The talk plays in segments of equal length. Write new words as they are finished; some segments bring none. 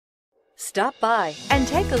Stop by and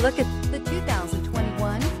take a look at the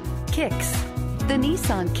 2021 Kicks. The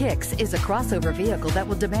Nissan Kicks is a crossover vehicle that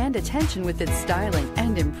will demand attention with its styling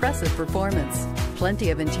and impressive performance.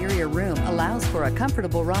 Plenty of interior room allows for a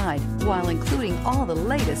comfortable ride while including all the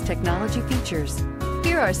latest technology features.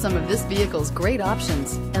 Here are some of this vehicle's great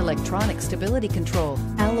options: electronic stability control,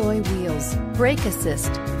 alloy wheels, brake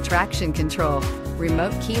assist, traction control,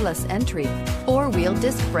 remote keyless entry, four-wheel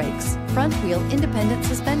disc brakes, front-wheel independent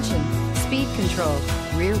suspension, speed control,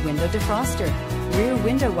 rear window defroster, rear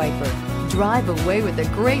window wiper. Drive away with a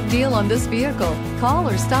great deal on this vehicle. Call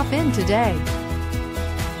or stop in today.